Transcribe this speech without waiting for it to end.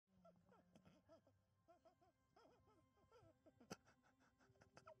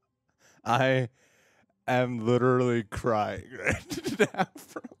I am literally crying right now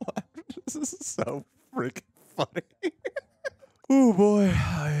from laughter. This is so freaking funny. Oh boy,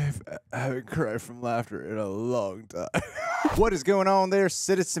 I haven't cried from laughter in a long time. What is going on there,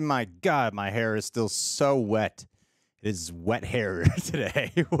 citizen? My God, my hair is still so wet. It is wet hair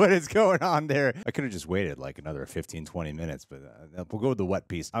today. What is going on there? I could have just waited like another 15, 20 minutes, but we'll go with the wet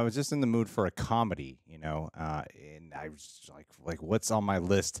piece. I was just in the mood for a comedy, you know, and I was like, what's on my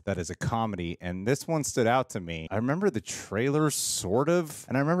list that is a comedy? And this one stood out to me. I remember the trailer, sort of,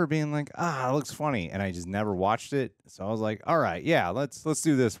 and I remember being like, it looks funny, and I just never watched it. So I was like, all right, yeah, let's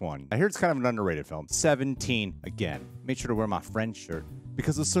do this one. I hear it's kind of an underrated film. 17, again. Made sure to wear my friend's shirt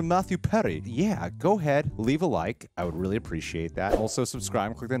because of Sir Matthew Perry. Yeah, go ahead, leave a like. I would really appreciate that. Also,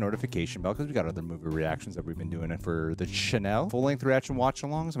 subscribe and click the notification bell because we got other movie reactions that we've been doing for the channel. Full-length reaction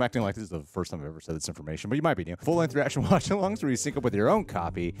watch-alongs. I'm acting like this is the first time I've ever said this information, but you might be new. Full-length reaction watch-alongs where you sync up with your own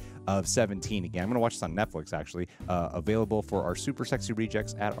copy of 17. Again, I'm going to watch this on Netflix, actually. Available for our Super Sexy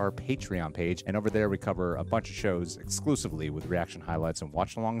Rejects at our Patreon page. And over there, we cover a bunch of shows exclusively with reaction highlights and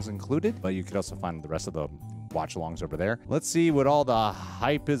watch-alongs included. But you could also find the rest of the watch-alongs over there. Let's see what all the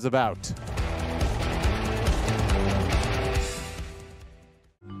hype is about.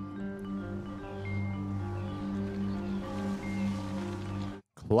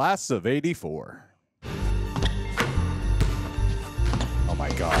 Class of '84. Oh my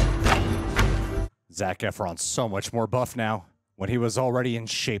God. Zac Efron's so much more buff now when he was already in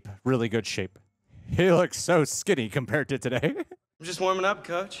shape, really good shape. He looks so skinny compared to today. I'm just warming up,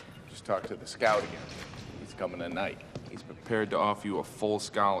 Coach. Just talk to the scout again. He's coming tonight. He's prepared to offer you a full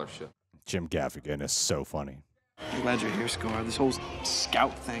scholarship. Jim Gaffigan is so funny. I'm glad you're here, Scar. This whole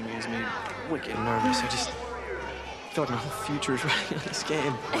scout thing has me wicked nervous. I feel like my whole future is riding on this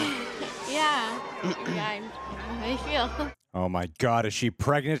game. Yeah, I feel. Oh my God, is she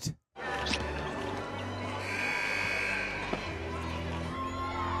pregnant?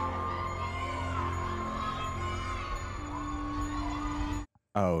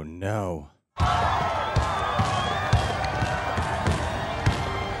 Oh no.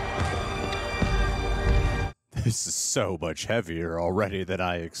 This is so much heavier already than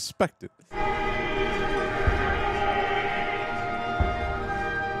I expected.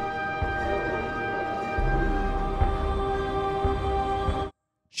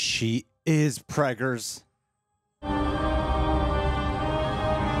 She is preggers.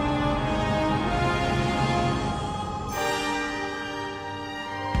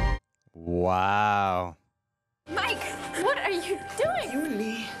 Wow. Mike, what are you doing? You and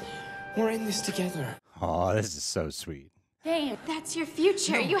me, we're in this together. Oh, this is so sweet. Dave, that's your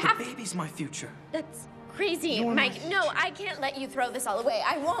future. No, the baby's my future. That's crazy, Mike. No, I can't let you throw this all away.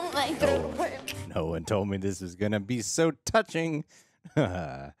 I won't let you throw it away. No one told me this was gonna be so touching.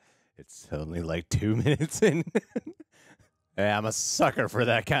 It's only like 2 minutes in. Hey, I'm a sucker for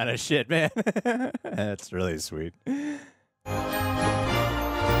that kind of shit, man. That's really sweet. You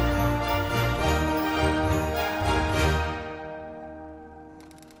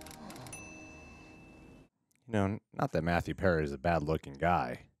know, not that Matthew Perry is a bad-looking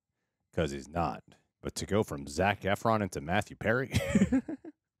guy, because he's not. But to go from Zac Efron into Matthew Perry?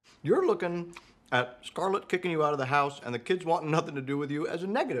 You're looking at Scarlett kicking you out of the house and the kids wanting nothing to do with you as a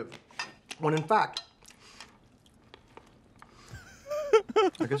negative. When in fact,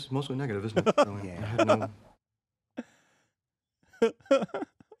 I guess it's mostly negative, isn't it? Yeah.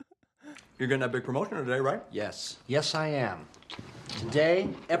 You're getting that big promotion today, right? Yes. Yes, I am. Today,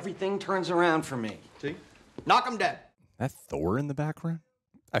 everything turns around for me. See? Knock 'em dead. That Thor in the background?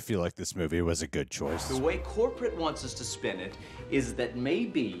 I feel like this movie was a good choice. The way corporate wants us to spin it is that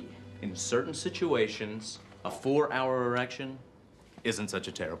maybe, in certain situations, a 4-hour erection isn't such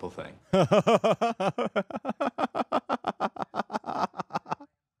a terrible thing.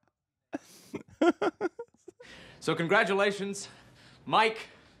 So congratulations, Mike.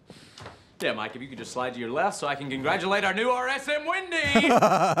 Yeah, Mike, if you could just slide to your left so I can congratulate our new RSM, Wendy.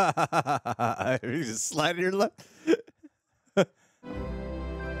 You just slide to your left.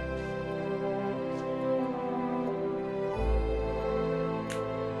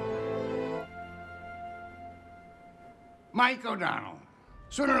 Mike O'Donnell.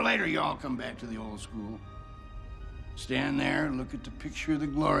 Sooner or later, you all come back to the old school. Stand there, look at the picture of the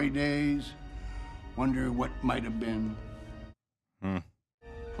glory days, wonder what might have been.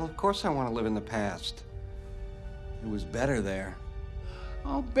 Well, of course I want to live in the past. It was better there.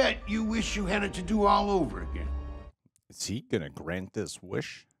 I'll bet you wish you had it to do all over again. Is he gonna grant this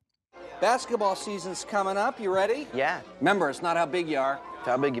wish? Basketball season's coming up. You ready? Yeah. Remember, it's not how big you are. It's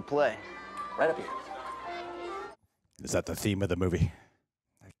how big you play. Right up here. Is that the theme of the movie?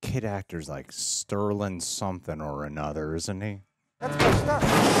 kid actor's like Sterling something or another, isn't he? That's my stuff.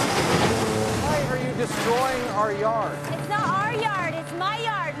 Why are you destroying our yard? It's not our yard, it's my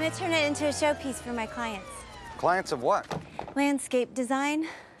yard. I'm gonna turn it into a showpiece for my clients. Clients of what? Landscape design.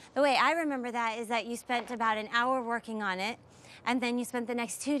 The way I remember that is that you spent about an hour working on it, and then you spent the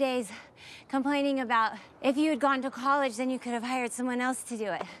next 2 days complaining about if you had gone to college, then you could have hired someone else to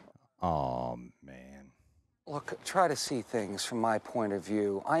do it. Oh, man. Look, try to see things from my point of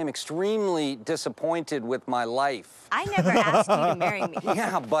view. I am extremely disappointed with my life. I never asked you to marry me.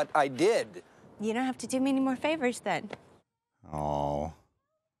 Yeah, but I did. You don't have to do me any more favors then. Oh.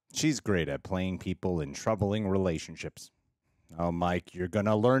 She's great at playing people in troubling relationships. Oh, Mike, you're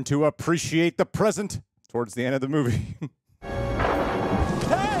gonna learn to appreciate the present towards the end of the movie.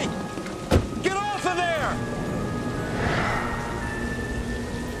 Hey! Get off of there!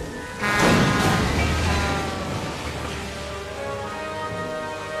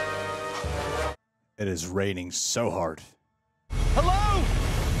 It is raining so hard. Hello?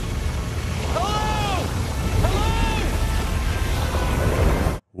 Hello? Hello?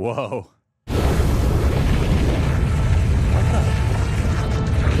 Whoa.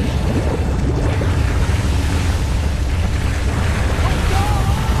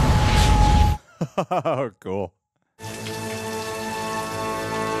 Oh, cool.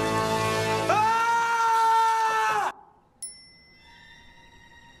 Ah!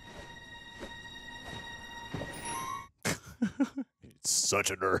 He's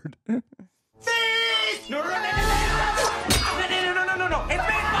such a nerd. No! It's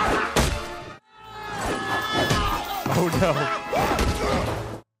me! Oh, no.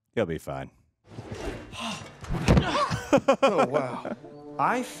 He'll be fine. Oh, wow.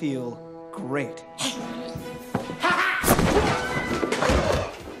 I feel great.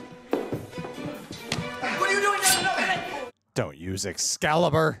 What are you doing down the minute? Don't use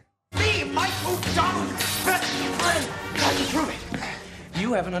Excalibur. Me, Mike O'Donnell, best friend. I can prove it.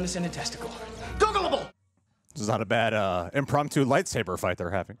 You have an undescended testicle. Googleable. This is not a bad impromptu lightsaber fight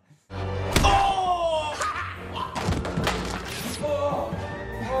they're having. Oh! Oh!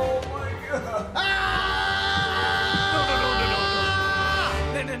 Oh my God! Ah!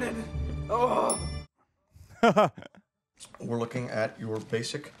 No. Oh! We're looking at your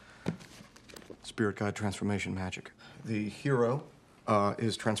basic spirit guide transformation magic. The hero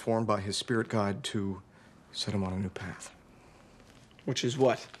is transformed by his spirit guide to set him on a new path. Which is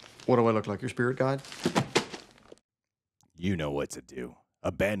what? What do I look like, your spirit guide? You know what to do.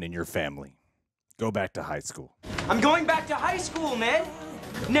 Abandon your family. Go back to high school. I'm going back to high school, Ned.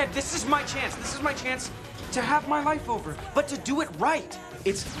 Ned, this is my chance. This is my chance to have my life over, but to do it right.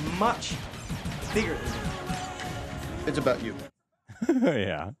 It's much bigger than me. It's about you.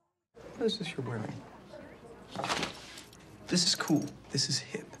 Yeah. What is this you're wearing? This is cool. This is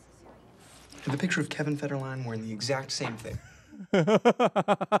hip. I have a picture of Kevin Federline wearing the exact same thing.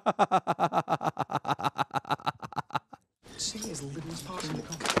 Say as little as possible.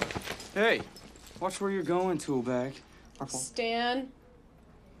 Hey, watch where you're going, Toolbag. Stan.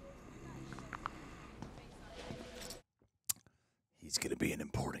 He's gonna be an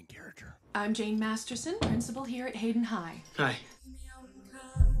important character. I'm Jane Masterson, principal here at Hayden High. Hi.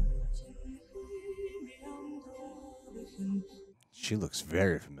 She looks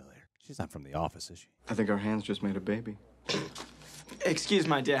very familiar. She's not from The Office, is she? I think our hands just made a baby. Excuse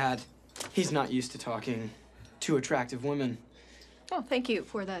my dad. He's not used to talking to attractive women. Oh, thank you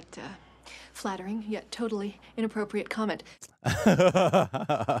for that flattering yet totally inappropriate comment. I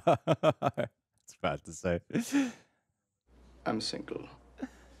was about to say. I'm single.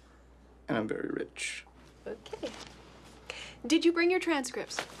 And I'm very rich. Okay. Did you bring your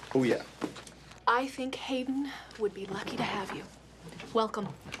transcripts? Oh, yeah. I think Hayden would be lucky to have you. Welcome.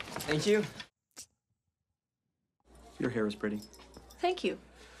 Thank you. Your hair is pretty. Thank you.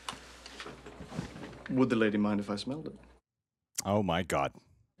 Would the lady mind if I smelled it? Oh, my God.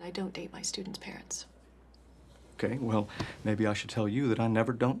 I don't date my students' parents. Okay, well, maybe I should tell you that I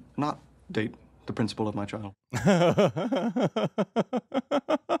never don't not date the principal of my child.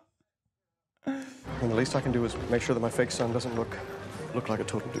 And the least I can do is make sure that my fake son doesn't look like a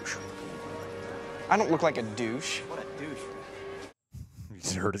total douche. I don't look like a douche. What a douche.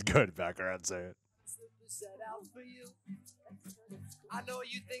 He's heard a good background say it.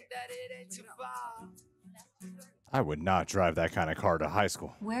 I would not drive that kind of car to high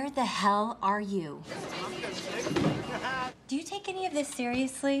school. Where the hell are you? Do you take any of this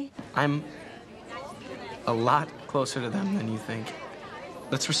seriously? I'm a lot closer to them than you think.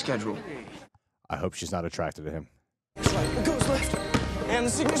 Let's reschedule. I hope she's not attracted to him. It goes left, and the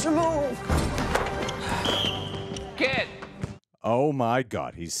signature move. Kid! Oh my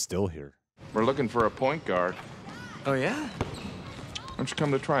God, he's still here. We're looking for a point guard. Oh, yeah? Why don't you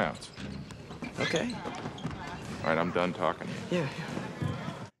come to tryouts? Okay. All right, I'm done talking. Yeah.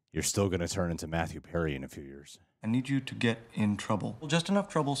 You're still going to turn into Matthew Perry in a few years. I need you to get in trouble. Well, just enough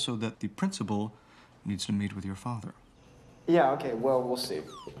trouble so that the principal needs to meet with your father. Yeah, okay, well, we'll see.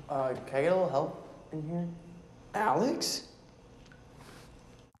 Can I get a little help in here? Alex?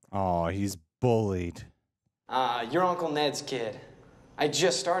 Oh, he's bullied. Your Uncle Ned's kid. I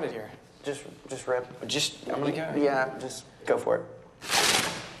just started here. Just rip. I'm gonna go. Yeah, just go for it.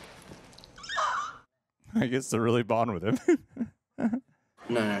 I guess to really bond with him.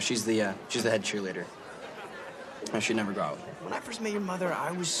 No, she's the head cheerleader. She'd never go out. When I first met your mother,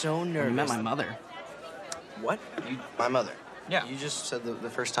 I was so nervous. You met my mother? What? My mother? Yeah. You just said the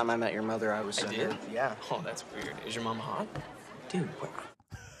first time I met your mother, I was so nervous. Yeah. Oh, that's weird. Is your mom hot? Dude, what?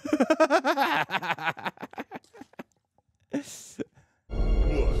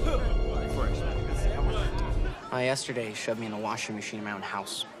 Yesterday, he shoved me in a washing machine in my own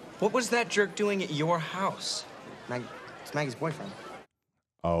house. What was that jerk doing at your house? It's Maggie's boyfriend.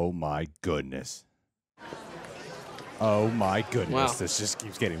 Oh my goodness. Oh my goodness. Wow. This just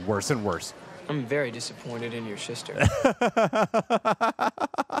keeps getting worse and worse. I'm very disappointed in your sister. If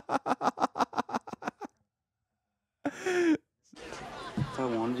I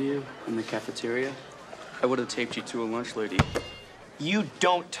wanted you in the cafeteria, I would have taped you to a lunch lady. You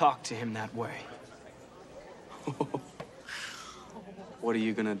don't talk to him that way. What are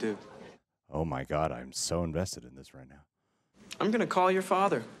you gonna do? Oh my God, I'm so invested in this right now. I'm gonna call your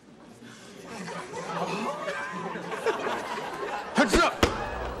father. Heads up!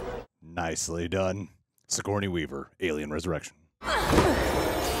 Nicely done. Sigourney Weaver, Alien Resurrection.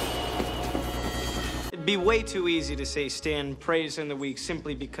 It'd be way too easy to say Stan prays in the week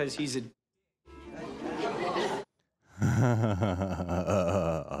simply because he's a...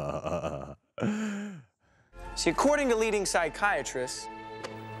 See, according to leading psychiatrists,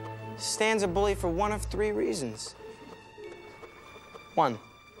 Stan's a bully for one of three reasons. One,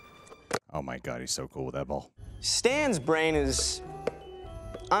 Oh my God, he's so cool with that ball. Stan's brain is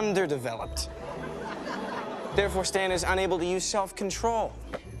underdeveloped. Therefore, Stan is unable to use self-control.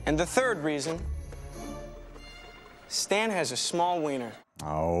 And the third reason, Stan has a small wiener.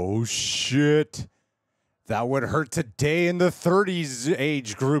 Oh shit. That would hurt today in the 30s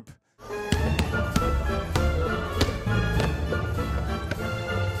age group.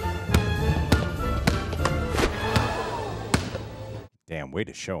 Damn, way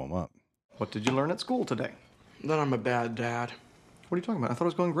to show him up. What did you learn at school today? That I'm a bad dad. What are you talking about? I thought it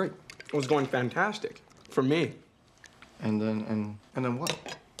was going great. It was going fantastic. For me. And then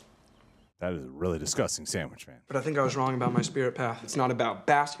what? That is a really disgusting sandwich, man. But I think I was wrong about my spirit path. It's not about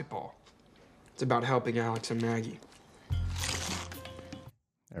basketball. It's about helping Alex and Maggie.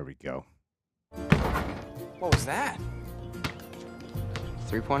 There we go. What was that?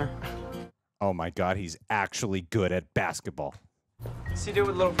 Three-pointer? Oh my God, he's actually good at basketball. What's he do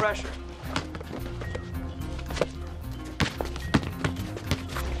with a little pressure?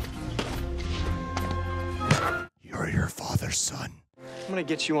 You're your father's son. I'm gonna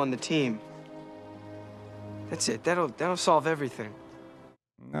get you on the team. That's it. That'll solve everything.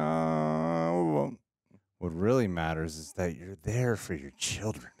 No, it won't. What really matters is that you're there for your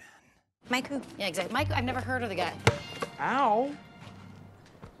children, man. Mike who? Yeah, exactly. Mike, I've never heard of the guy. Ow.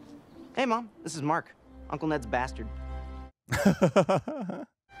 Hey, Mom. This is Mark. Uncle Ned's bastard.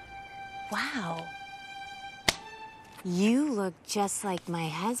 Wow. You look just like my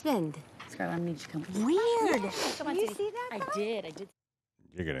husband. Scarlett, I need you to come. Weird. Come on, you Titty. see that? I did.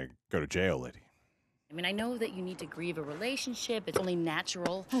 You're gonna go to jail, lady. I mean, I know that you need to grieve a relationship. It's only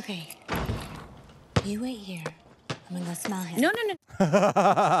natural. Okay. You wait here. I'm gonna go smell him. No.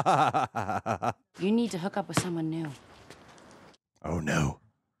 You need to hook up with someone new. Oh no.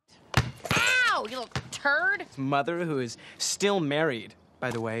 Ow, you little turd! His mother, who is still married,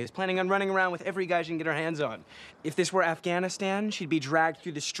 by the way, is planning on running around with every guy she can get her hands on. If this were Afghanistan, she'd be dragged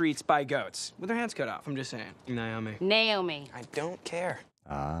through the streets by goats with her hands cut off. I'm just saying. Naomi. I don't care.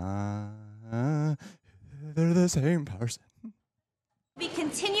 They're the same person. Be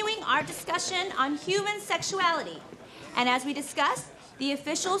continuing our discussion on human sexuality. And as we discussed, the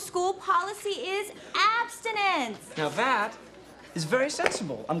official school policy is abstinence. Now that is very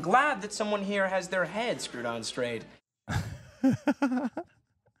sensible. I'm glad that someone here has their head screwed on straight. The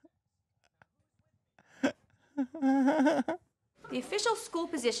official school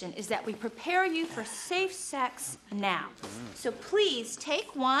position is that we prepare you for safe sex now. So please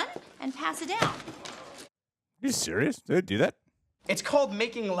take one and pass it down. Are you serious? Did they do that? It's called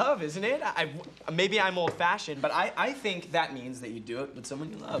making love, isn't it? Maybe I'm old-fashioned, but I think that means that you do it with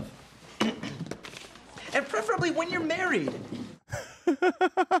someone you love. And preferably when you're married.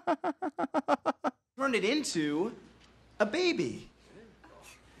 Turn it into a baby.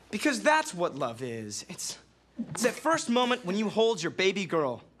 Because that's what love is. It's that first moment when you hold your baby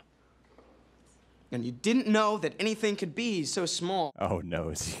girl. And you didn't know that anything could be so small. Oh no,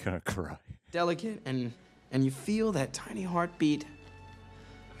 is he gonna cry? Delicate, and you feel that tiny heartbeat.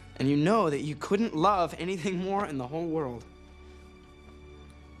 And you know that you couldn't love anything more in the whole world.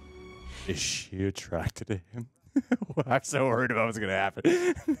 Is she attracted to him? I'm so worried about what's gonna happen.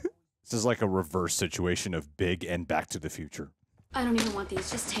 This is like a reverse situation of Big and Back to the Future. I don't even want these.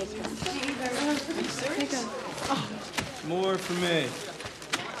 Just take them. Take them. Oh, more for me.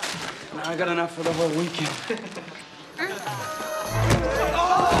 Now I got enough for the whole weekend.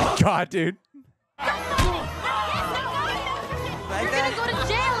 God, dude. You're gonna go to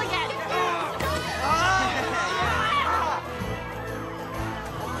jail again.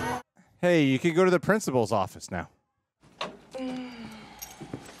 Hey, you can go to the principal's office now.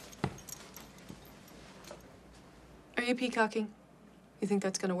 Are you peacocking? You think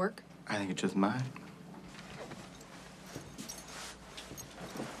that's gonna work? I think it just might.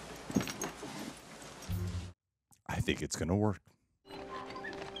 I think it's gonna work.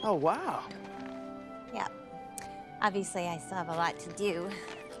 Oh, wow. Yeah. Obviously, I still have a lot to do.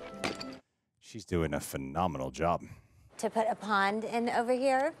 She's doing a phenomenal job. To put a pond in over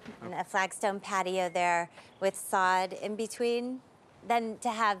here, and a flagstone patio there with sod in between. Then to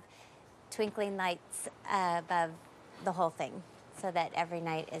have twinkling lights above the whole thing, so that every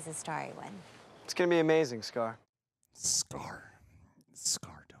night is a starry one. It's gonna be amazing, Scar. Scar.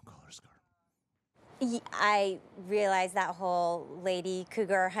 Scar, don't call her Scar. I realized that whole lady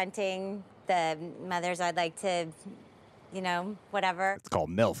cougar hunting, the mothers I'd like to, you know, whatever. It's called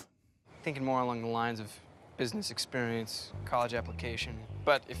MILF. Thinking more along the lines of business experience, college application.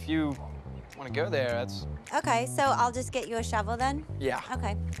 But if you want to go there, that's... Okay, so I'll just get you a shovel then? Yeah.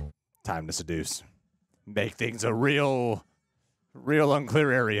 Okay. Time to seduce. Make things a real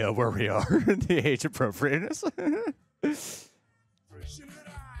unclear area where we are. The age appropriateness.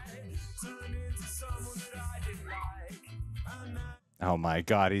 Oh my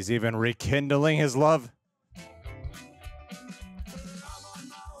God, he's even rekindling his love.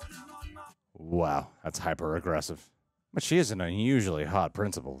 Wow, that's hyper aggressive. But she is an unusually hot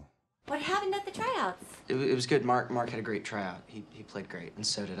principal. What happened at the tryouts? It was good. Mark had a great tryout. He played great, and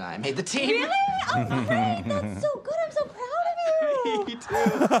so did I. I made the team. Really? Oh, great. That's so good. I'm so proud of you. Me too.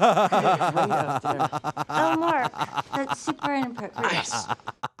 Oh, Mark, that's super inappropriate. Nice.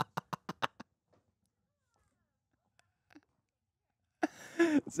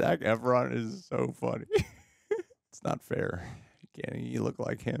 Zac Efron is so funny. It's not fair. You look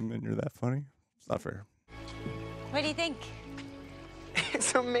like him and you're that funny. It's not fair. What do you think?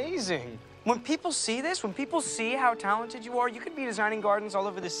 It's amazing. When people see this, when people see how talented you are, you could be designing gardens all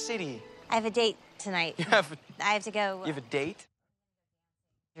over the city. I have a date tonight. I have to go. You have a date?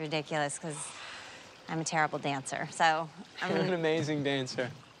 Ridiculous, because I'm a terrible dancer. So I'm You're an amazing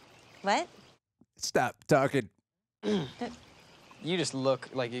dancer. What? Stop talking. You just look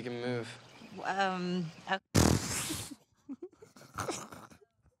like you can move. What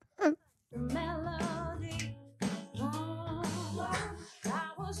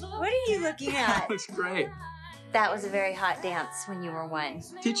are you looking at? Looks great. That was a very hot dance when you were 1.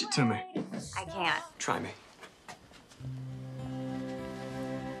 Teach it to me. I can't. Try me.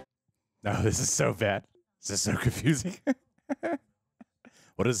 No, this is so bad. This is so confusing.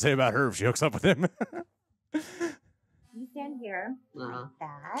 What does it say about her if she hooks up with him? You stand here. Uh-huh. Like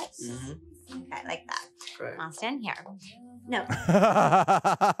that. Mm-hmm. Okay, like that. Great. I'll stand here. No.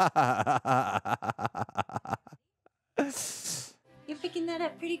 You're picking that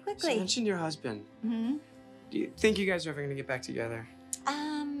up pretty You quickly. mentioned your husband. Mm-hmm. Do you think you guys are ever gonna get back together?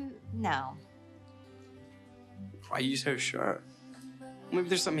 No. Why are you so sure? Maybe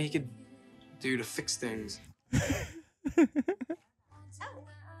there's something he could do to fix things.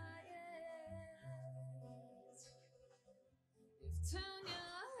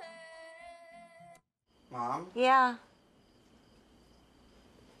 Mom? Yeah.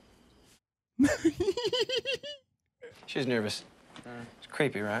 She was nervous. It's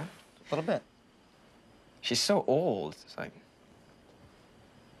creepy, right? A little bit. She's so old. It's like...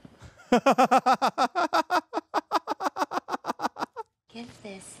 Give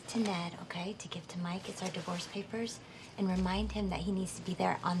this to Ned, okay, to give to Mike. It's our divorce papers. And remind him that he needs to be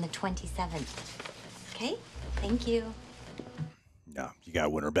there on the 27th. Okay? Thank you. No, you gotta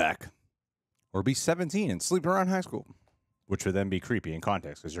win her back. Or be 17 and sleep around high school. Which would then be creepy in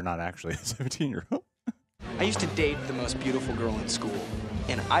context because you're not actually a 17-year-old. I used to date the most beautiful girl in school,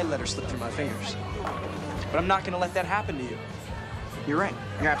 and I let her slip through my fingers. But I'm not gonna let that happen to you. You're right.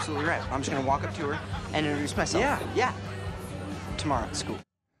 You're absolutely right. I'm just gonna walk up to her and introduce myself. Yeah. Tomorrow at school.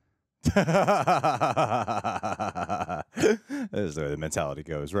 That is the way the mentality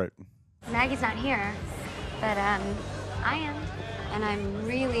goes, right? Maggie's not here, but I am. And I'm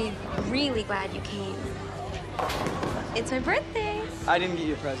really, really glad you came. It's my birthday. I didn't get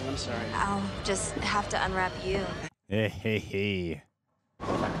you a present, I'm sorry. I'll just have to unwrap you. Hey.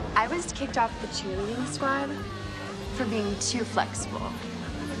 I was kicked off the cheerleading squad for being too flexible.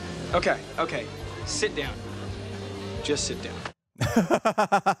 Okay. Sit down. Just sit down.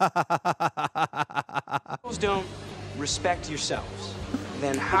 Girls don't respect yourselves.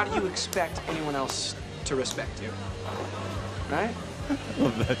 Then how do you expect anyone else to respect you? Right?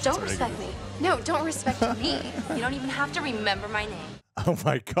 Don't respect me. No, don't respect me. You don't even have to remember my name. Oh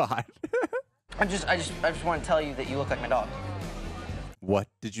my God. I just want to tell you that you look like my dog. What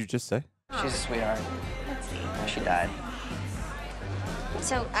did you just say? She's a sweetheart. Let's see. She died.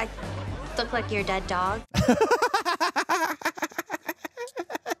 So I look like your dead dog? Don't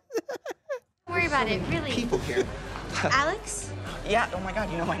worry about it, really. People here. Alex? Yeah, oh my God,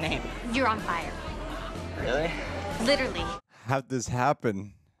 you know my name. You're on fire. Really? Literally. How'd this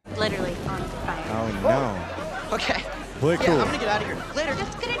happen? Literally on fire. Oh no. Okay. Play cool. I'm gonna get out of here. Later.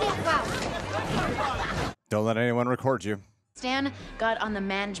 That's a good idea. Wow. Don't let anyone record you. Stan got on the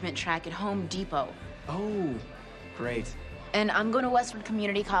management track at Home Depot. Oh, great. And I'm going to Westwood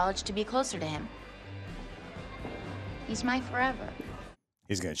Community College to be closer to him. He's my forever.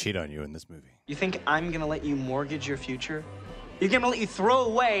 He's gonna cheat on you in this movie. You think I'm gonna let you mortgage your future? You're gonna let you throw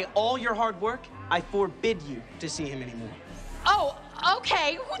away all your hard work? I forbid you to see him anymore. Oh,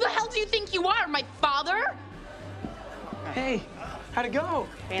 okay. Who the hell do you think you are, my father? Hey, how'd it go?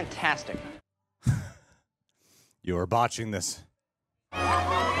 Fantastic. You are botching this.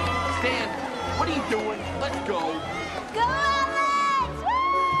 Stan, what are you doing? Let's go. Go, Alex!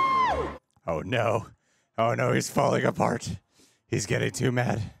 Woo! Oh no. Oh no, he's falling apart. He's getting too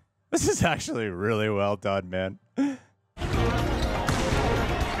mad. This is actually really well done, man.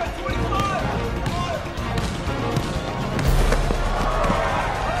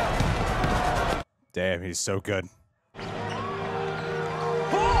 Damn, he's so good.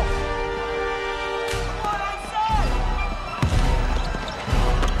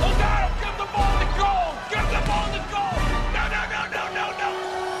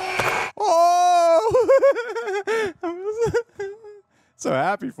 So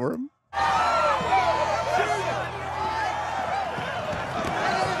happy for him.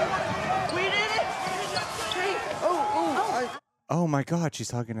 We did it! Hey, Oh my God,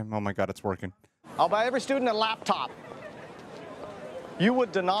 she's hugging him. Oh my God, it's working. I'll buy every student a laptop. You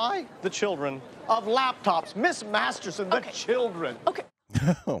would deny the children of laptops. Miss Masterson, the children. Okay.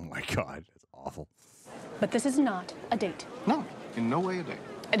 Oh my God, it's awful. But this is not a date. No, in no way a date.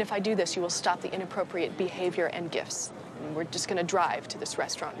 And if I do this, you will stop the inappropriate behavior and gifts. And we're just gonna drive to this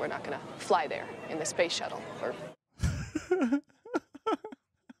restaurant. We're not gonna fly there in the space shuttle. Or...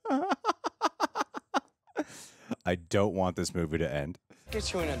 I don't want this movie to end.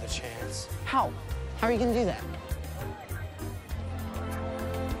 Get you another chance. How? How are you gonna do that?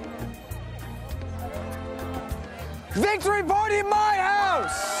 Victory party in my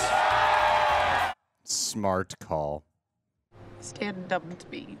house! Smart call. Stan dumped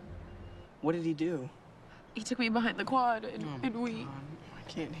me. What did he do? He took me behind the quad and we... God, I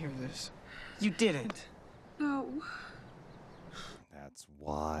can't hear this. You didn't. No, That's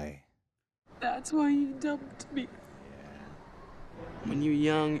why. that's why he dumped me. When you're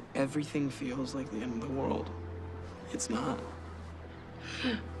young, everything feels like the end of the world. It's not.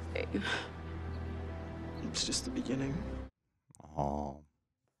 Babe. It's just the beginning. Oh.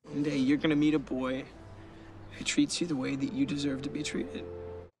 One day you're gonna meet a boy who treats you the way that you deserve to be treated.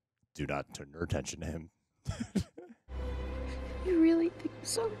 Do not turn your attention to him. You really think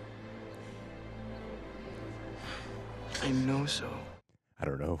so? I know so. I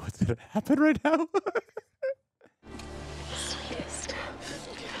don't know what's gonna happen right now. Sweetest.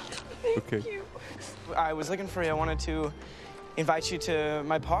 Okay. I was looking for you. I wanted to invite you to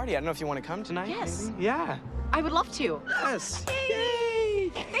my party. I don't know if you want to come tonight. Yes. Maybe? Yeah. I would love to. Yes.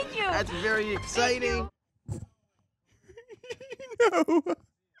 Yay! Thank you. That's very exciting. No.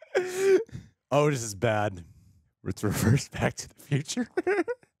 Oh, this is bad. Let's reverse Back to the Future.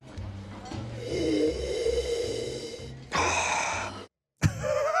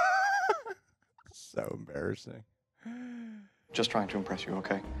 So embarrassing. Just trying to impress you,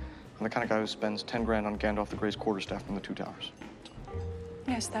 okay? I'm the kind of guy who spends 10 grand on Gandalf the Grey's quarterstaff from the Two Towers.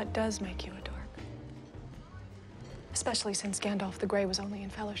 Yes, that does make you a dork. Especially since Gandalf the Grey was only in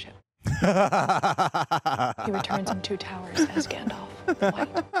Fellowship. He returns in Two Towers as Gandalf the White.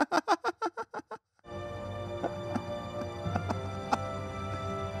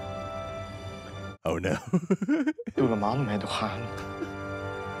 Oh no.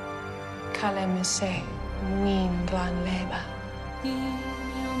 Kalemse Wien Glan Leba.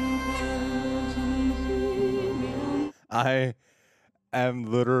 I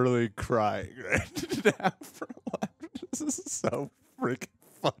am literally crying right now from laughter. This is so freaking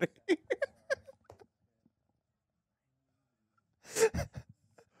funny.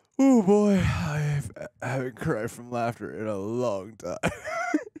 Oh boy, I haven't cried from laughter in a long time.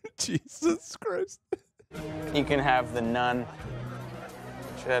 Jesus Christ. You can have the nun.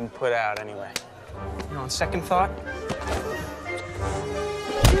 She hadn't put out anyway. You know, on second thought,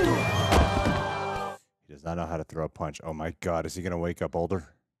 He does not know how to throw a punch. Oh my God, is he gonna wake up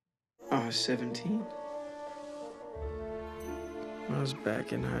older? I was 17. I was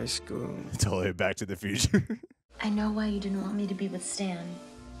back in high school. Totally Back to the Future. I know why you didn't want me to be with Stan.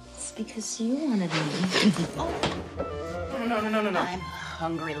 It's because you wanted me. No. I'm a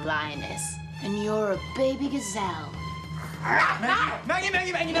hungry lioness, and you're a baby gazelle. Maggie, no,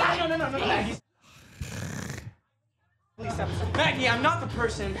 Maggie. Please stop. Maggie, I'm not the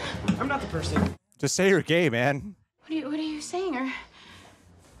person. Just say you're gay, man. What are you saying?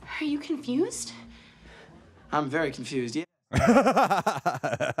 Are you confused? I'm very confused, yeah.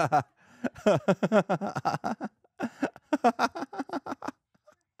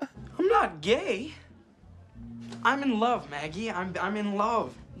 I'm not gay. I'm in love, Maggie. I'm in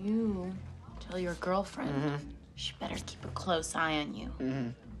love. You tell your girlfriend. She better keep a close eye on you.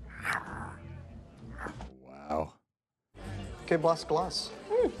 Wow. Que blas glas.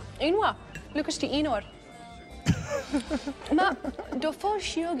 Inwa, Lucas die Inor. Ma, do fol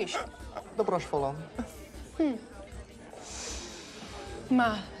shiogish. The brush full on.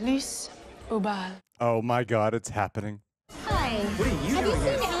 Ma, lis ubal. Oh my God, it's happening. Hi. What are you Have you doing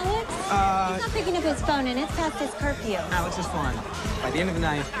seen here? Alex? He's not picking up his phone, and it's past his curfew. Alex is fine. By the end of the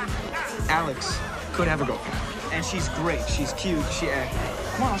night, Alex could have a girlfriend. And she's great. She's cute.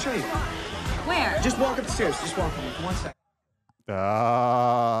 Come on, I'll show you. Where? Just walk up the stairs. Just walk with me for 1 second.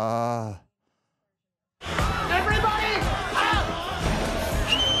 Everybody out!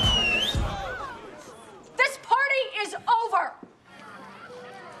 This party is over!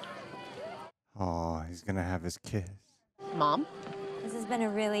 Oh, he's gonna have his kiss. Mom? This has been a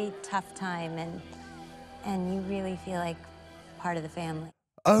really tough time, and you really feel like part of the family.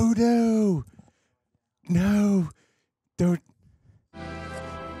 Oh no! No! Don't.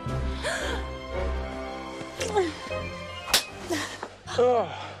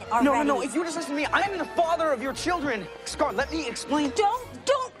 No. If you just listen to me, I am the father of your children. Scar, let me explain.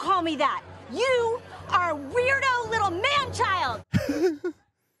 Don't call me that! You are a weirdo little man-child!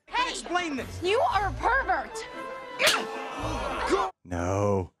 Hey, explain this. You are a pervert!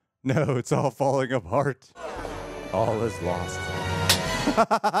 No. No, it's all falling apart. All is lost.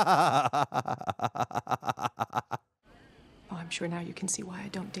 Oh, I'm sure now you can see why I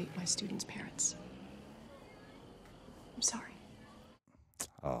don't date my students' parents. I'm sorry.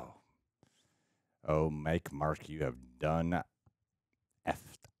 Oh, Mike Mark, you have done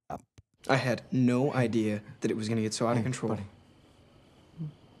effed up. I had no idea that it was going to get so out of control. Buddy.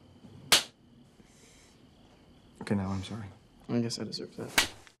 Okay, now I'm sorry. I guess I deserve that.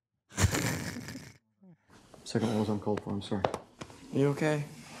 Second one was uncalled for. I'm sorry. You okay?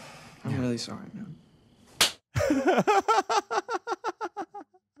 I'm really sorry, man.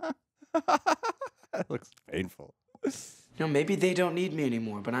 That looks painful. Maybe they don't need me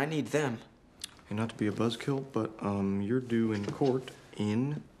anymore, but I need them. And not to be a buzzkill, but you're due in court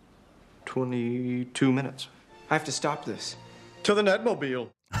in 22 minutes. I have to stop this. To the Nedmobile.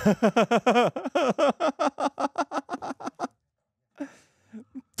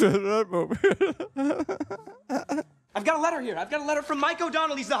 I've got a letter here. I've got a letter from Mike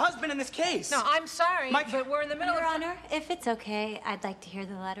O'Donnell. He's the husband in this case. No, I'm sorry, but we're in the middle Your Honor, if it's okay, I'd like to hear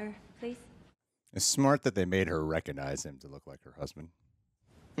the letter, please. It's smart that they made her recognize him to look like her husband.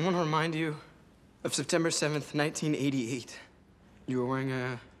 I want to remind you of September 7th, 1988. You were wearing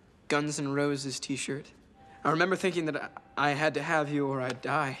a Guns N' Roses t-shirt. I remember thinking that I had to have you or I'd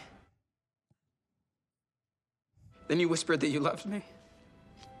die. Then you whispered that you loved me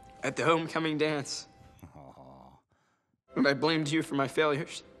at the homecoming dance. And I blamed you for my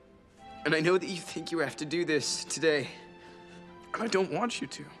failures. And I know that you think you have to do this today. And I don't want you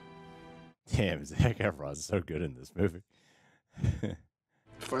to. Damn, Zac Efron's so good in this movie.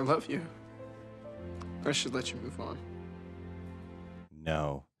 If I love you, I should let you move on.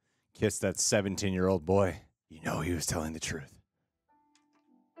 No. Kiss that 17-year-old boy. You know he was telling the truth.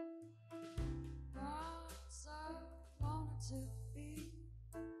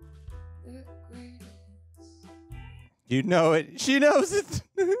 You know it. She knows it.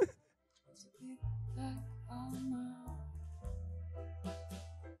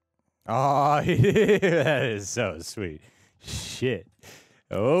 Oh, that is so sweet. Shit.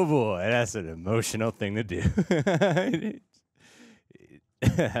 Oh boy, that's an emotional thing to do.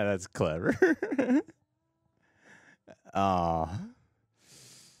 That's clever.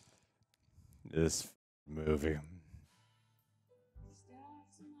 This movie.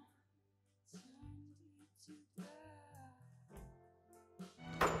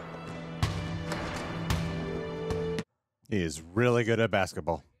 He is really good at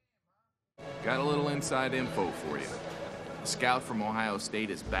basketball. Got a little inside info for you. A scout from Ohio State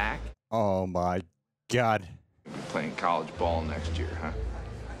is back. Oh my God. You'll be playing college ball next year, huh?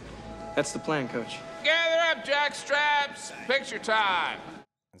 That's the plan, Coach. Gather up, Jack Straps. Picture time.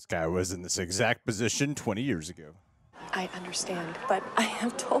 This guy was in this exact position 20 years ago. I understand, but I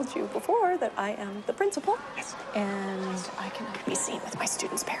have told you before that I am the principal. Yes. And I cannot be seen with my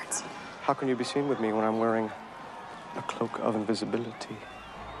students' parents. How can you be seen with me when I'm wearing a cloak of invisibility?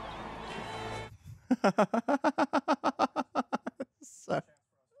 so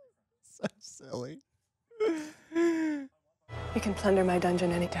silly. You can plunder my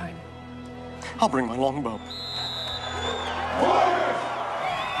dungeon anytime. I'll bring my longbow.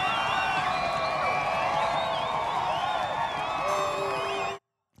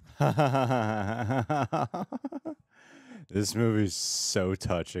 This movie's so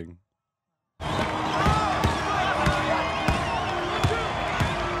touching.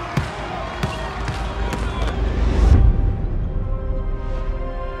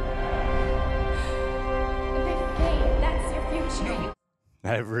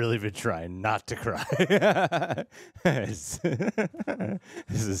 I've really been trying not to cry. This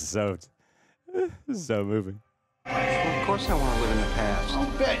is so moving. Well, of course I want to live in the past.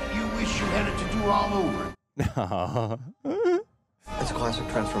 I'll bet you wish you had it to do all over. It's a classic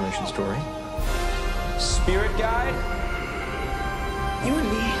transformation story. Spirit guide? You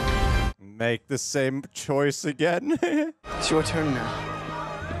and me. Make the same choice again. It's your turn now.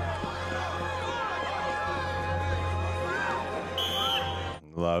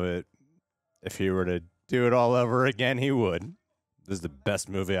 Love it. If he were to do it all over again, he would. This is the best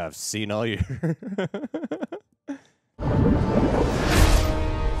movie I've seen all year.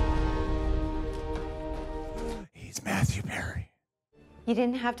 He's Matthew Perry. You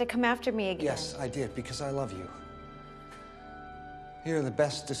didn't have to come after me again. Yes, I did, because I love you. You're the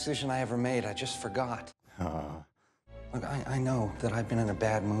best decision I ever made. I just forgot. Look, I know that I've been in a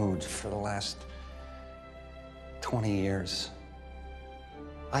bad mood for the last 20 years.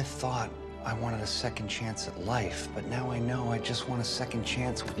 I thought I wanted a second chance at life, but now I know I just want a second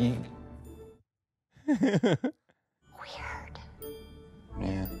chance with you. Weird.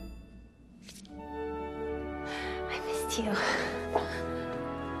 Yeah. I missed you.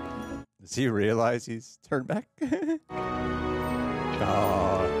 Does he realize he's turned back?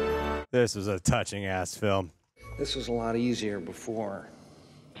 Oh, this was a touching ass film. This was a lot easier before.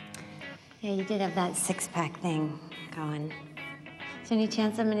 Yeah, you did have that six-pack thing going. Is there any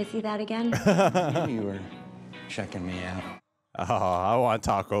chance I'm going to see that again? You were checking me out. Oh, I want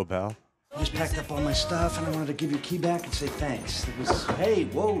Taco Bell. I just packed up all my stuff, and I wanted to give your key back and say thanks. It was, hey,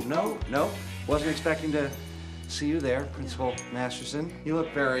 whoa, no. Wasn't expecting to see you there, Principal Masterson. You look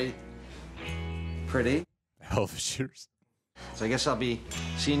very pretty. Hell of a shooters. So I guess I'll be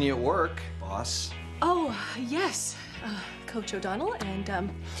seeing you at work, boss. Oh, yes, Coach O'Donnell,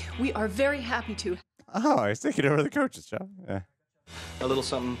 and we are very happy to. Oh, he's taking over the coach's job. Yeah. A little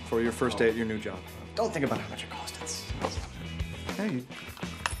something for your first day at your new job. Don't think about how much it costs. Hey, you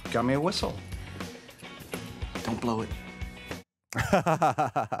got me a whistle. Don't blow it.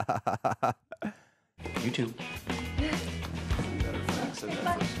 You too.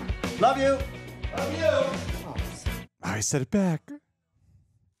 Love you. Love you. I said it back.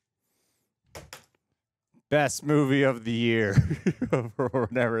 Best movie of the year, or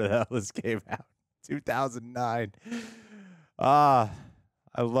whenever the hell this came out, 2009. I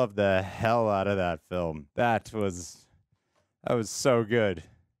love the hell out of that film. That was so good.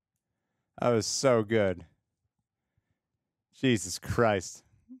 That was so good. Jesus Christ.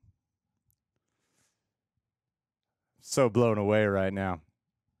 So blown away right now.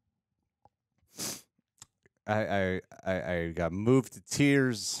 I got moved to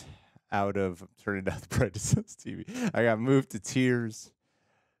tears out of, I'm turning down the brightness on this TV. I got moved to tears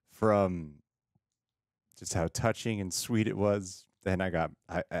from just how touching and sweet it was. Then I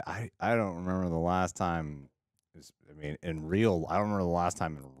don't remember the last time. I don't remember the last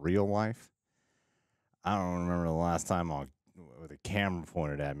time in real life. I don't remember the last time with a camera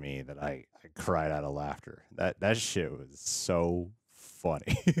pointed at me that I cried out of laughter. That shit was so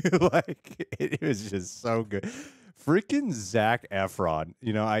funny. Like it was just so good. Freaking Zac Efron.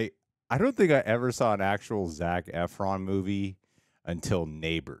 I don't think I ever saw an actual Zac Efron movie until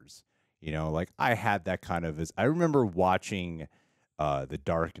Neighbors. Like I had that kind of I remember watching The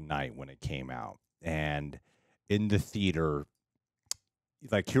Dark Knight when it came out, and in the theater,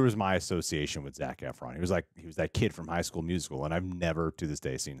 like here was my association with Zac Efron. He was that kid from High School Musical, and I've never to this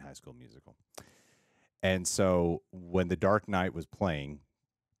day seen High School Musical. And so when The Dark Knight was playing,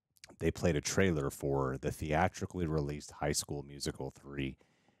 they played a trailer for the theatrically released High School Musical 3,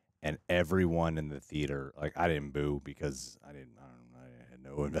 and everyone in the theater, like I didn't boo because I had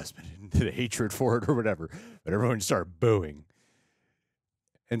no investment into the hatred for it or whatever, but everyone just started booing.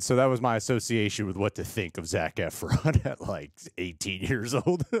 And so that was my association with what to think of Zac Efron at like 18 years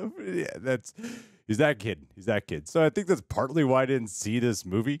old. Yeah, he's that kid. He's that kid. So I think that's partly why I didn't see this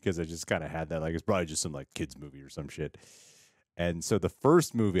movie, because I just kind of had that. Like it's probably just some like kids movie or some shit. And so the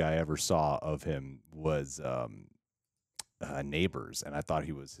first movie I ever saw of him was Neighbors, and I thought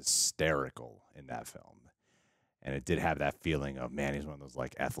he was hysterical in that film. And it did have that feeling of, man, he's one of those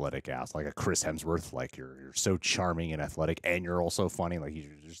like athletic ass, like a Chris Hemsworth, like you're so charming and athletic, and you're also funny, like he's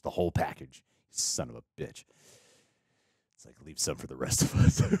just the whole package. Son of a bitch. It's like leave some for the rest of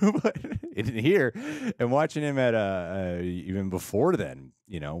us. But in here, and watching him at even before then,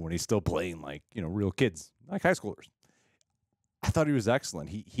 when he's still playing like real kids, like high schoolers, I thought he was excellent.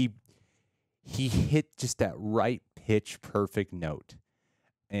 He hit just that right pitch, perfect note.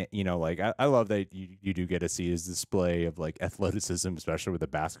 And, like I love that you do get to see his display of like athleticism, especially with the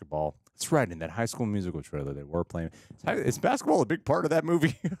basketball. It's right in that High School Musical trailer they were playing. Is basketball a big part of that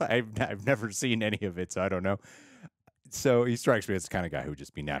movie? I've never seen any of it, so I don't know. So he strikes me as the kind of guy who would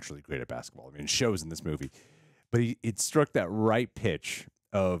just be naturally great at basketball. I mean, it shows in this movie, but it struck that right pitch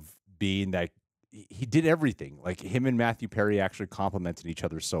of being that he did everything. Like him and Matthew Perry actually complemented each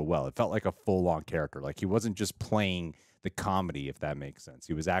other so well. It felt like a full-on character. Like he wasn't just playing the comedy, if that makes sense.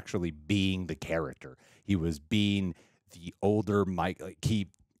 He was actually being the character. He was being the older Mike. He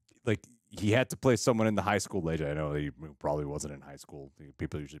had to play someone in the high school age. I know he probably wasn't in high school.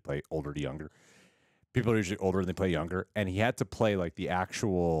 People usually play older to younger. People are usually older and they play younger. And he had to play like the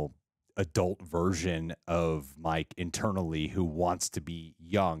actual adult version of Mike internally, who wants to be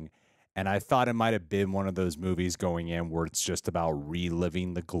young. And I thought it might have been one of those movies going in where it's just about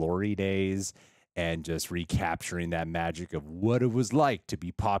reliving the glory days and just recapturing that magic of what it was like to be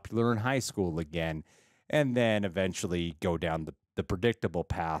popular in high school again, and then eventually go down the predictable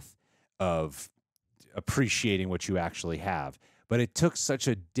path of appreciating what you actually have. But it took such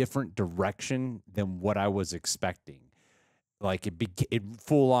a different direction than what I was expecting. Like it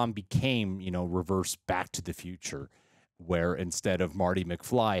full on became, reverse Back to the Future, where instead of Marty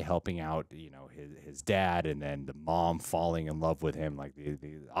McFly helping out, his dad, and then the mom falling in love with him, like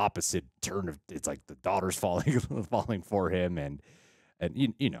the opposite turn of, it's like the daughter's falling for him, and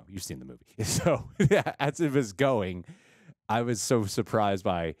you've seen the movie. So yeah, as it was going, I was so surprised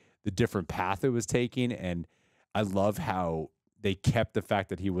by the different path it was taking, and I love how they kept the fact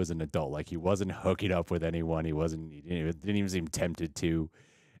that he was an adult. Like he wasn't hooking up with anyone. He didn't even seem tempted to,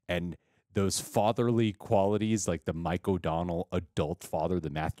 and those fatherly qualities, like the Mike O'Donnell adult father, the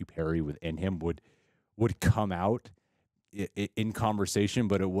Matthew Perry within him would come out in conversation,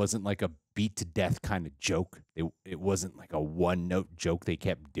 but it wasn't like a beat to death kind of joke. It wasn't like a one note joke they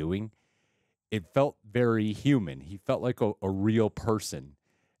kept doing. It felt very human. He felt like a real person,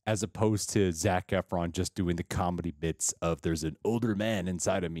 as opposed to Zac Efron just doing the comedy bits of there's an older man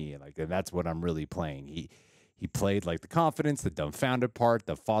inside of me, and that's what I'm really playing. He played like the confidence, the dumbfounded part,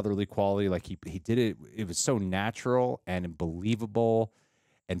 the fatherly quality. Like he did it. It was so natural and believable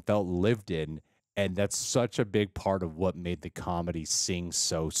and felt lived in. And that's such a big part of what made the comedy sing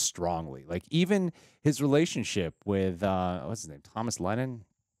so strongly. Like even his relationship with, what's his name? Thomas Lennon.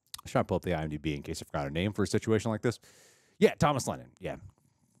 I was trying to pull up the IMDb in case I forgot a name for a situation like this. Yeah, Thomas Lennon. Yeah.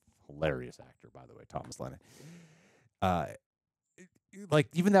 Hilarious actor, by the way, Thomas Lennon. Like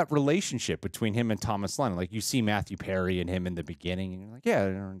even that relationship between him and Thomas Lennon, like you see Matthew Perry and him in the beginning, and you're like, yeah,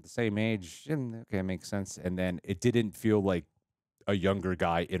 they're the same age. Okay, makes sense. And then it didn't feel like a younger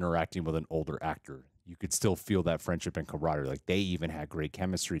guy interacting with an older actor. You could still feel that friendship and camaraderie. Like they even had great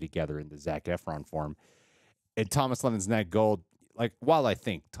chemistry together in the Zac Efron form. And Thomas Lennon's Net Gold, like while I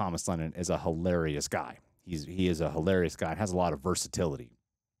think Thomas Lennon is a hilarious guy, he is a hilarious guy and has a lot of versatility.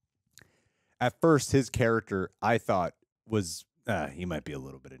 at first his character I thought was he might be a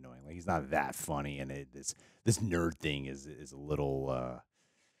little bit annoying. Like he's not that funny, and this nerd thing is a little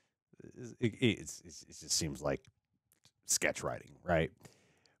it just seems like sketch writing, right?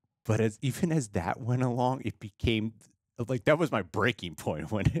 But even as that went along, it became like that was my breaking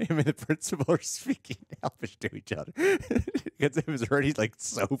point when him and the principal are speaking Elvish to each other because it was already like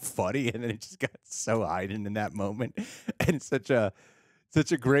so funny, and then it just got so heightened in that moment, and it's such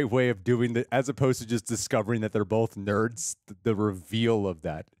a great way of doing that, as opposed to just discovering that they're both nerds. The reveal of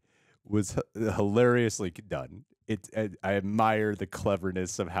that was hilariously done. I admire the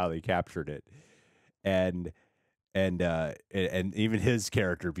cleverness of how they captured it, and even his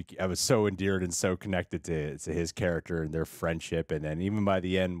character. I was so endeared and so connected to his character and their friendship. And then even by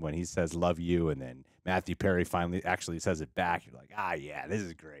the end, when he says "love you," and then Matthew Perry finally actually says it back, you're like, yeah, this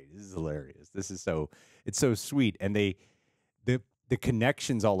is great. This is hilarious. It's so sweet. And the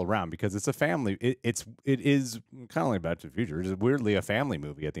connections all around, because it's a family. It is kind of like Back to the Future. It's weirdly a family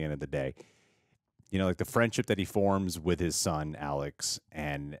movie at the end of the day. You know, like the friendship that he forms with his son Alex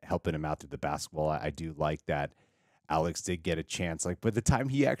and helping him out through the basketball. I do like that. Alex did get a chance. Like by the time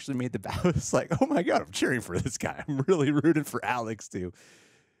he actually made the bow, it's like, oh my God, I'm cheering for this guy. I'm really rooting for Alex too.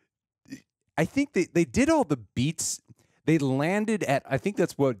 I think they did all the beats. They landed at, I think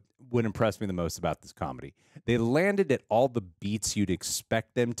that's what impressed me the most about this comedy. They landed at all the beats you'd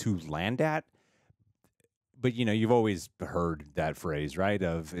expect them to land at. But, you know, you've always heard that phrase, right?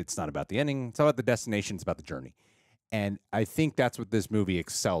 Of it's not about the ending. It's not about the destination. It's about the journey. And I think that's what this movie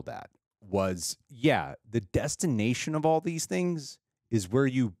excelled at. Was, yeah, the destination of all these things is where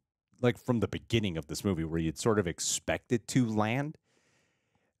you, like from the beginning of this movie, where you'd sort of expect it to land.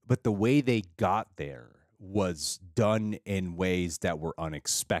 But the way they got there was done in ways that were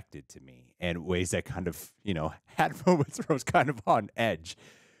unexpected to me, and ways that kind of, you know, had moments where I was kind of on edge.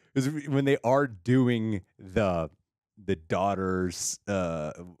 Because when they are doing the daughters,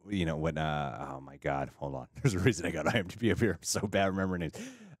 you know, when, oh my God, hold on. There's a reason I got IMDb up here. I'm so bad remembering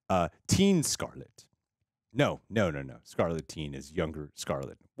names. Teen Scarlet. No. Scarlet Teen is younger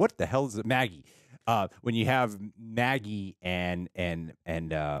Scarlet. What the hell is it? Maggie. When you have Maggie and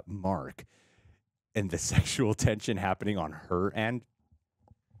Mark, and the sexual tension happening on her end,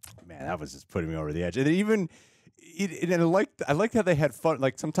 man, that was just putting me over the edge. And even, and I liked how they had fun.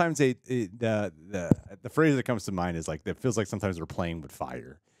 Like sometimes the phrase that comes to mind is like, it feels like sometimes they're playing with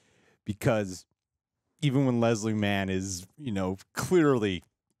fire, because even when Leslie Mann is, you know, clearly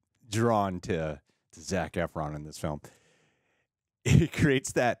drawn to Zac Efron in this film, it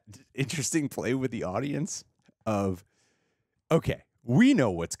creates that interesting play with the audience of, okay, we know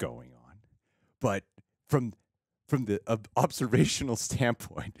what's going on, but from the observational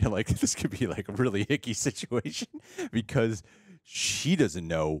standpoint, like this could be like a really icky situation, because she doesn't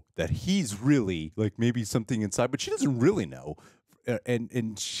know that he's really like maybe something inside, but she doesn't really know,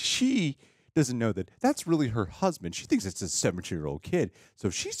 and she doesn't know that that's really her husband. She thinks it's a 17-year-old kid. So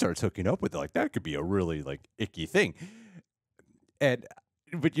if she starts hooking up with it, like that could be a really like icky thing.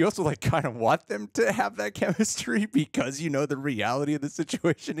 But you also like kind of want them to have that chemistry, because you know the reality of the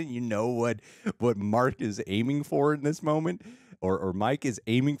situation, and you know what Mark is aiming for in this moment, or Mike is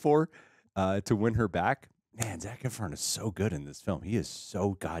aiming for to win her back. Man, Zac Efron is so good in this film. He is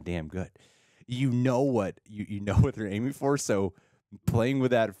so goddamn good. You know what you know what they're aiming for. So playing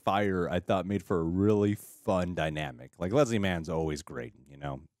with that fire, I thought, made for a really fun dynamic. Like Leslie Mann's always great, you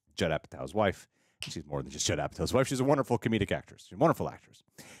know, Judd Apatow's wife. She's more than just Judd Apatow's wife. She's a wonderful comedic actress. She's a wonderful actress.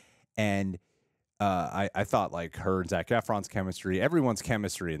 And I thought like her and Zac Efron's chemistry, everyone's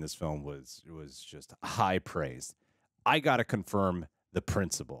chemistry in this film was just high praise. I got to confirm the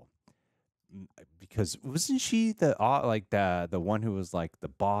principal, because wasn't she the one who was like the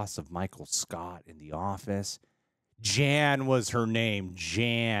boss of Michael Scott in The Office? Jan was her name.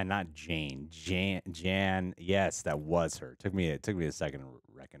 Jan, not Jane. Jan. Yes, that was her. It took me a second to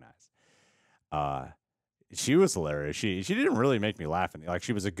recognize. She was hilarious. She didn't really make me laugh. Like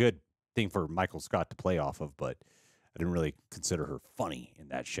she was a good thing for Michael Scott to play off of, but I didn't really consider her funny in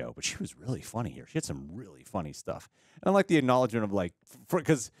that show. But she was really funny here. She had some really funny stuff. And I like the acknowledgement of like,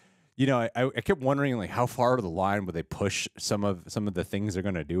 because you know, I kept wondering like how far to the line would they push some of the things they're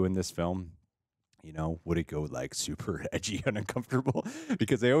gonna do in this film. You know, would it go like super edgy and uncomfortable?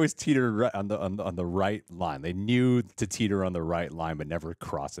 Because they always teeter on the right line. They knew to teeter on the right line, but never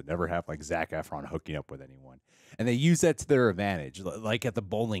cross it. Never have like Zac Efron hooking up with anyone. And they use that to their advantage, like at the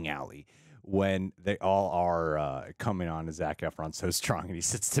bowling alley when they all are coming on to Zac Efron so strong, and he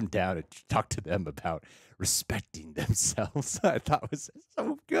sits them down and talk to them about respecting themselves. I thought was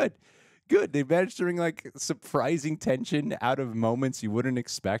so good. good. They managed to bring like surprising tension out of moments you wouldn't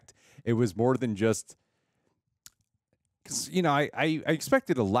expect. It was more than just because I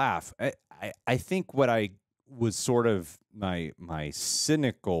expected a laugh. I think what I was sort of my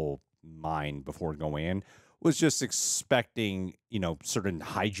cynical mind before going in was just expecting, certain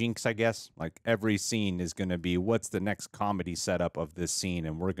hijinks, I guess. Like every scene is going to be, what's the next comedy setup of this scene?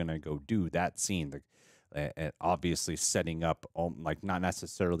 And we're going to go do that scene. Obviously setting up, like not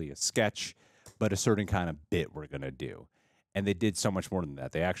necessarily a sketch, but a certain kind of bit we're going to do. And they did so much more than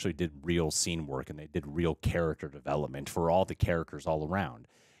that. They actually did real scene work and they did real character development for all the characters all around.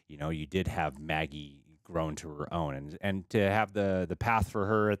 You did have Maggie grown to her own and to have the path for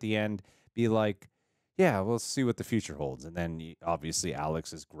her at the end be like, yeah, we'll see what the future holds. And then obviously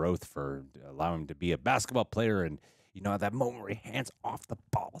Alex's growth for allowing him to be a basketball player. And, that moment where he hands off the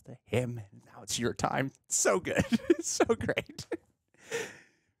ball to him. And now it's your time. So good. It's so great.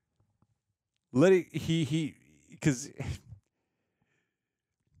 Because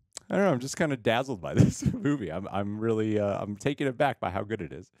I don't know, I'm just kind of dazzled by this movie. I'm really, I'm taken aback by how good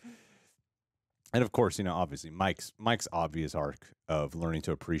it is. And of course, obviously Mike's obvious arc of learning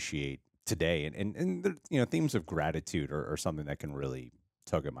to appreciate today and the themes of gratitude are something that can really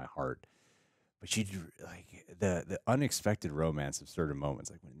tug at my heart. But she like the unexpected romance of certain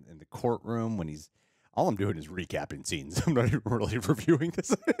moments, like when in the courtroom when he's all I'm doing is recapping scenes. I'm not even really reviewing this.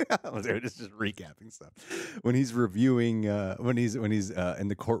 All I'm doing is just recapping stuff. When he's reviewing, when he's in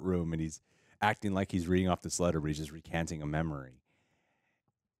the courtroom and he's acting like he's reading off this letter, but he's just recanting a memory,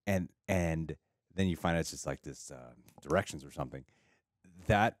 and then you find out it's just like this directions or something.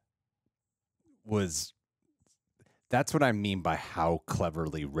 That's what I mean by how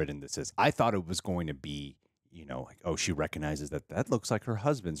cleverly written this is. I thought it was going to be, like, oh, she recognizes that looks like her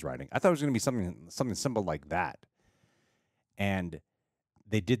husband's writing. I thought it was going to be something simple like that. And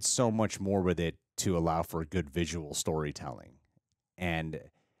they did so much more with it to allow for good visual storytelling. And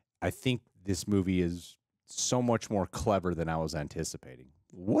I think this movie is so much more clever than I was anticipating.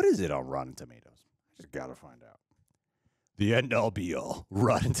 What is it on Rotten Tomatoes? I just got to find out. The end all be all.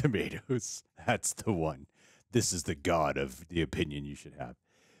 Rotten Tomatoes. That's the one. This is the god of the opinion you should have.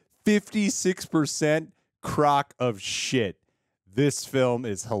 56% crock of shit. This film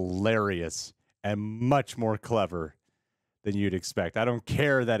is hilarious and much more clever than you'd expect. I don't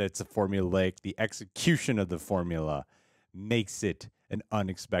care that it's a formulaic. The execution of the formula makes it an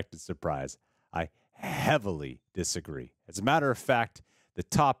unexpected surprise. I heavily disagree. As a matter of fact, the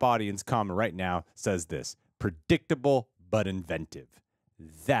top audience comment right now says this: predictable but inventive.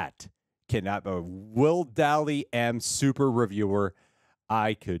 That cannot. Will Dally M, super reviewer.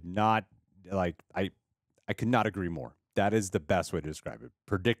 I could not I could not agree more. That is the best way to describe it.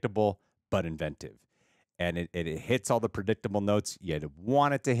 Predictable but inventive, and it hits all the predictable notes you'd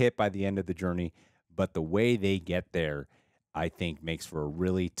want it to hit by the end of the journey. But the way they get there, I think, makes for a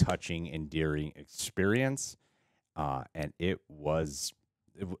really touching, endearing experience. And it was.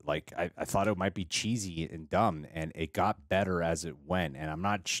 I thought it might be cheesy and dumb, and it got better as it went. And I'm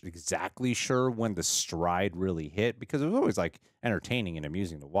not exactly sure when the stride really hit, because it was always like entertaining and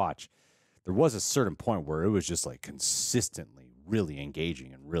amusing to watch. There was a certain point where it was just like consistently really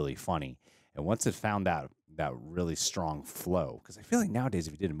engaging and really funny. And once it found that really strong flow, because I feel like nowadays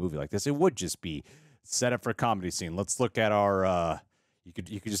if you did a movie like this, it would just be set up for a comedy scene. Let's look at our You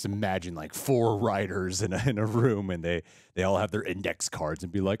could just imagine like 4 writers in a room, and they all have their index cards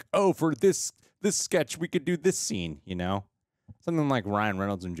and be like, oh, for this sketch we could do this scene, something like Ryan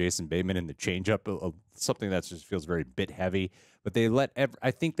Reynolds and Jason Bateman in The Change Up, something that just feels very bit heavy. But they let I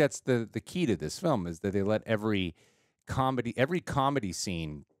think that's the key to this film, is that they let every comedy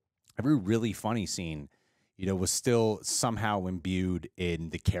scene, every really funny scene, was still somehow imbued in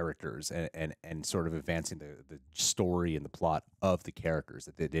the characters and sort of advancing the story and the plot of the characters.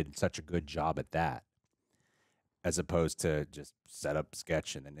 That they did such a good job at that, as opposed to just set up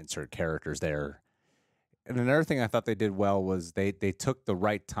sketch and then insert characters there. And another thing I thought they did well was they took the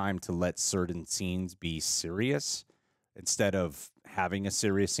right time to let certain scenes be serious. Instead of having a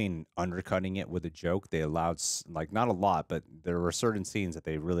serious scene and undercutting it with a joke, they allowed, like, not a lot, but there were certain scenes that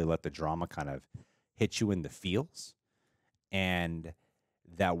they really let the drama kind of hit you in the feels, and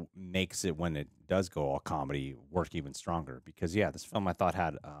that makes it, when it does go all comedy, work even stronger. Because this film I thought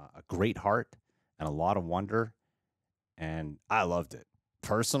had a great heart and a lot of wonder, and I loved it.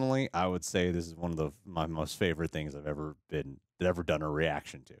 Personally, I would say this is one of my most favorite things I've ever done a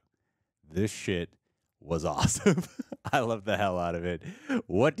reaction to. This shit was awesome. I love the hell out of it.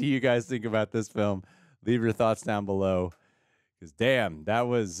 What do you guys think about this film? Leave your thoughts down below, because damn, that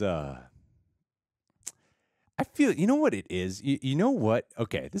was I feel, you know what it is? You know what?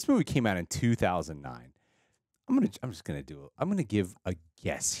 Okay, this movie came out in 2009. I'm going to give a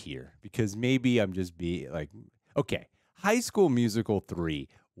guess here because maybe I'm just okay, High School Musical 3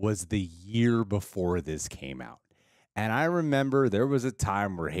 was the year before this came out. And I remember there was a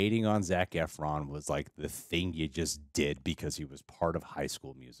time where hating on Zac Efron was like the thing you just did because he was part of High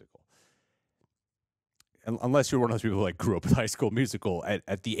School Musical. Unless you're one of those people who like grew up with High School Musical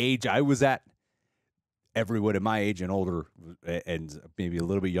at the age I was at, everyone at my age and older and maybe a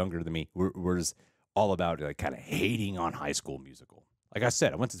little bit younger than me was all about like kind of hating on High School Musical. Like I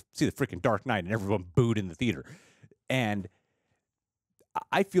said, I went to see the freaking Dark Knight and everyone booed in the theater. And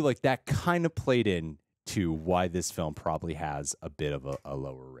I feel like that kind of played in to why this film probably has a bit of a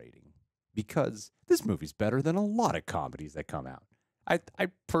lower rating, because this movie's better than a lot of comedies that come out. I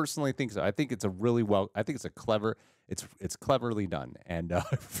personally think so. I think it's it's cleverly done, and I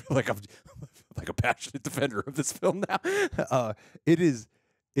feel like I'm like a passionate defender of this film now. It is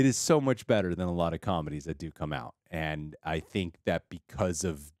so much better than a lot of comedies that do come out, and I think that because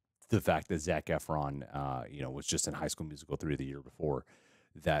of the fact that Zac Efron, was just in High School Musical 3 the year before,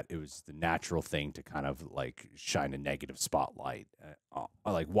 that it was the natural thing to kind of like shine a negative spotlight,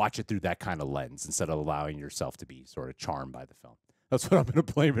 like watch it through that kind of lens instead of allowing yourself to be sort of charmed by the film. That's what I'm going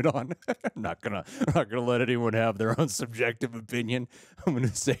to blame it on. I'm not gonna let anyone have their own subjective opinion. I'm going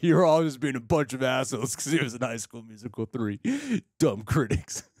to say you're all just being a bunch of assholes because it was in High School Musical 3. Dumb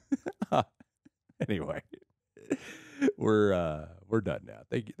critics. Anyway, we're done now.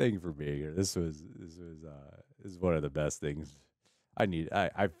 Thank you for being here. This was one of the best things I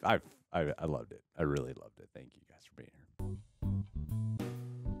loved it. I really loved it. Thank you guys for being here.